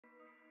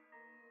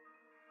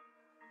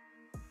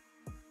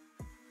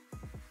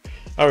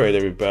All right,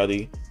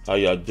 everybody, how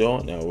y'all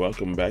doing? And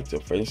welcome back to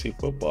Fantasy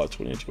Football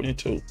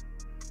 2022.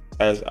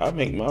 As I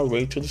make my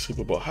way to the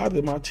Super Bowl, how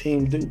did my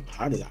team do?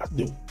 How did I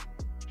do?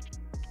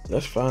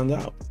 Let's find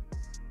out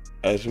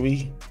as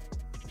we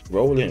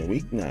roll in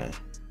week 9.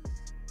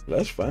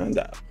 Let's find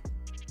out.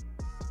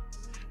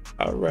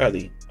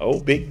 Alrighty,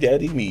 old Big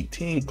Daddy me,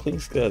 Team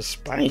Klingska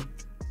Spank,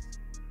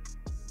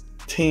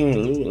 Team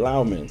Lou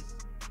Lauman,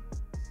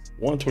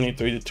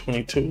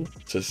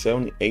 123-22 to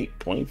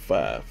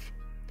 78.5.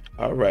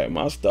 All right,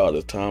 my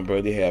starters, Tom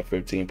Brady had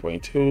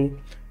 15.2.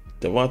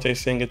 Devontae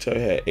Singletary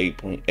had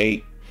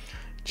 8.8.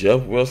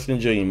 Jeff Wilson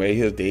Jr. made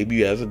his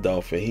debut as a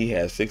Dolphin. He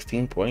had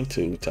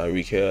 16.2.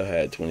 Tyreek Hill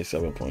had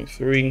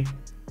 27.3.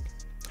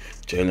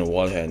 Jalen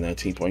Waddle had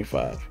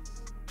 19.5.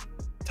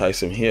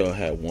 Tyson Hill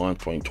had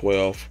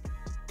 1.12.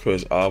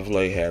 Chris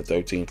Olave had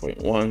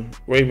 13.1.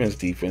 Ravens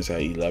defense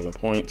had 11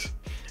 points.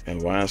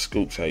 And Ryan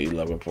Scoops had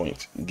 11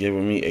 points,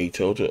 giving me a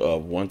total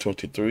of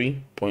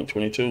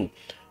 123.22.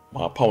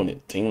 My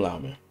opponent, Team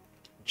Lauman,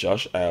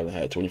 Josh Allen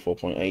had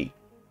 24.8.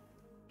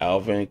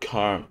 Alvin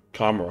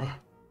Kamara,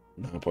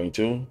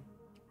 9.2.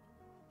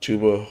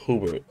 Chuba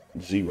Hubbard,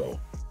 0.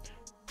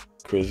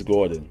 Chris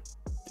Gordon,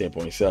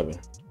 10.7.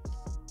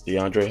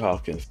 DeAndre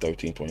Hopkins,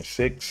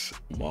 13.6.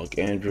 Mark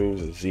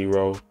Andrews,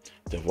 0.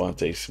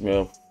 Devontae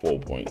Smith,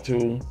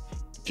 4.2.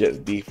 Jets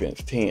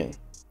defense, 10.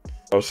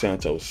 Los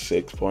Santos,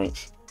 6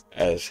 points,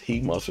 as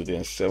he muscled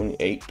in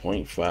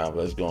 78.5.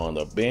 Let's go on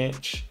the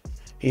bench.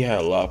 He had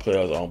a lot of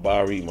players on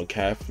bye week: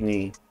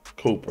 McCaffrey,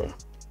 Cooper,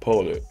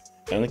 Pollard,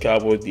 and the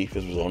Cowboys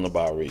defense was on the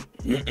bye week.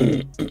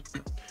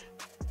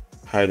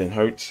 Hayden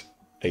Hurts,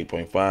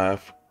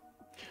 8.5.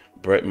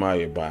 Brett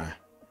Meyer by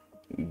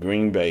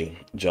Green Bay,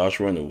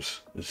 Josh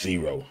Reynolds,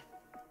 0.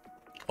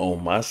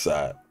 On my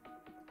side,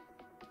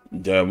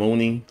 Darren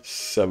Mooney,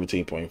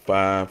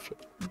 17.5.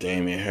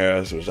 Damian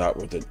Harris was out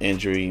with an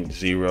injury,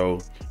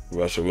 0.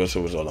 Russell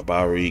Wilson was on a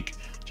bye week.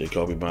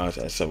 Jacoby Myers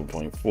at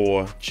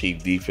 7.4.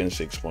 Chief defense,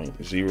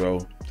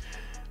 6.0.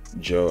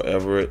 Joe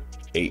Everett,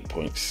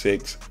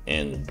 8.6.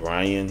 And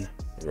Brian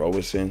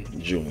Robertson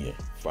Jr.,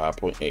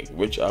 5.8.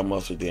 Which I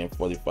muscled in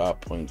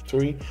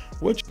 45.3.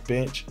 Which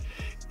bench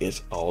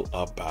is all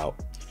about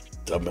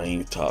the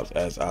main tops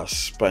as I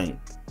spank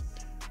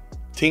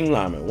Team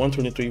Lyman,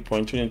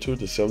 123.22 to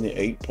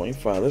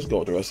 78.5. Let's go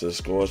with the rest of the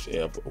scores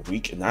of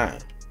week 9.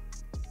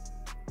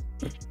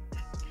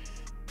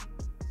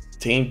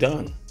 Team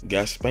Dunn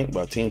got spanked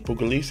by Team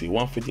Puglisi,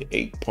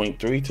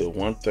 158.3 to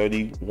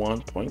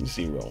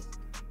 131.0.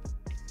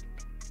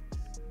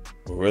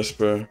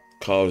 Whisper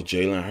calls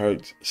Jalen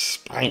Hurts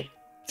spanked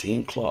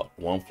Team Clark,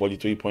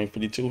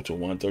 143.52 to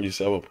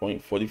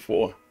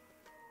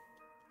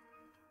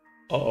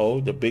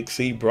 137.44. The Big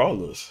C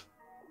Brawlers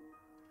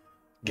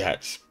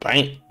got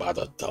spanked by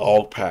the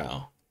Dog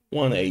Pound,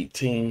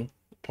 118.54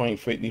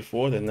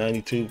 to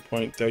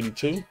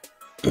 92.32.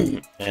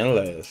 And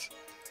last,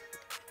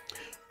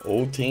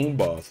 Old Team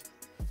Boss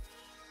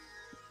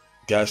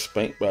got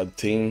spanked by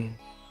Team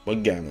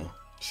Magana,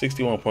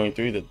 61.3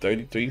 to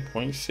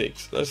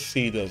 33.6. Let's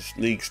see the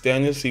league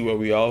standings, see where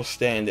we all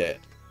stand at.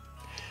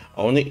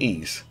 On the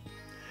East,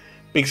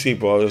 Big C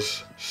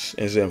Brothers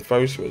is in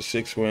first with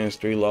 6 wins,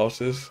 3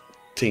 losses.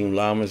 Team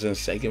Lama is in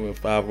second with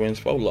 5 wins,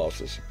 4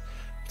 losses.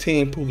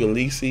 Team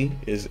Puglisi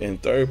is in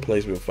third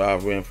place with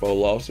 5 wins, 4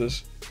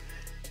 losses.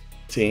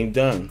 Team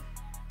Dunn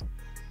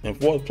in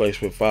fourth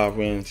place with 5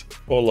 wins,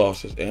 4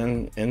 losses.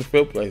 And in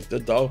fifth place, the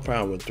Dog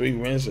Pound with 3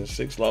 wins and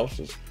 6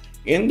 losses.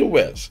 In the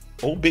West,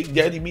 Old Big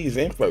Daddy Me is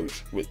in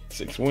first with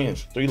 6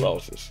 wins, 3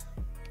 losses.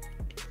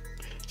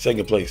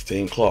 Second place,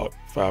 Team Clark,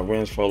 5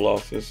 wins, 4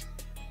 losses.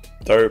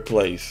 Third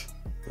place,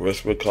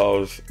 Whisper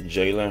calls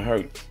Jalen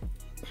Hurts,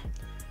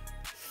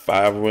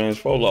 5 wins,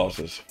 4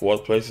 losses.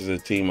 Fourth place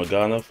is Team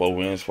Magana, 4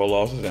 wins, 4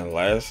 losses. And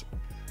last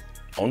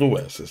on the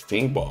West is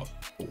Team Ball,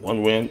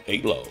 1 win,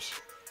 8 losses.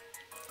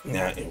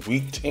 Now in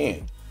week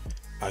 10,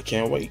 I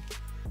can't wait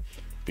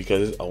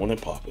because it's on and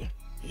popping.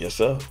 Yes,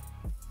 sir.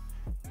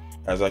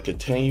 As I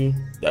continue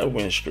that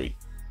win streak,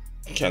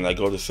 can I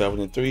go to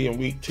 7-3 in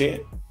week 10?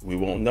 We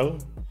won't know.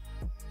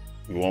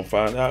 We won't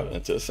find out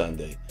until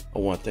Sunday. I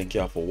want to thank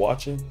y'all for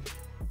watching.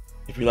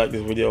 If you like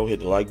this video,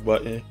 hit the like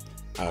button.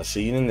 I'll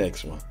see you in the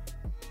next one.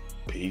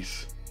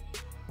 Peace.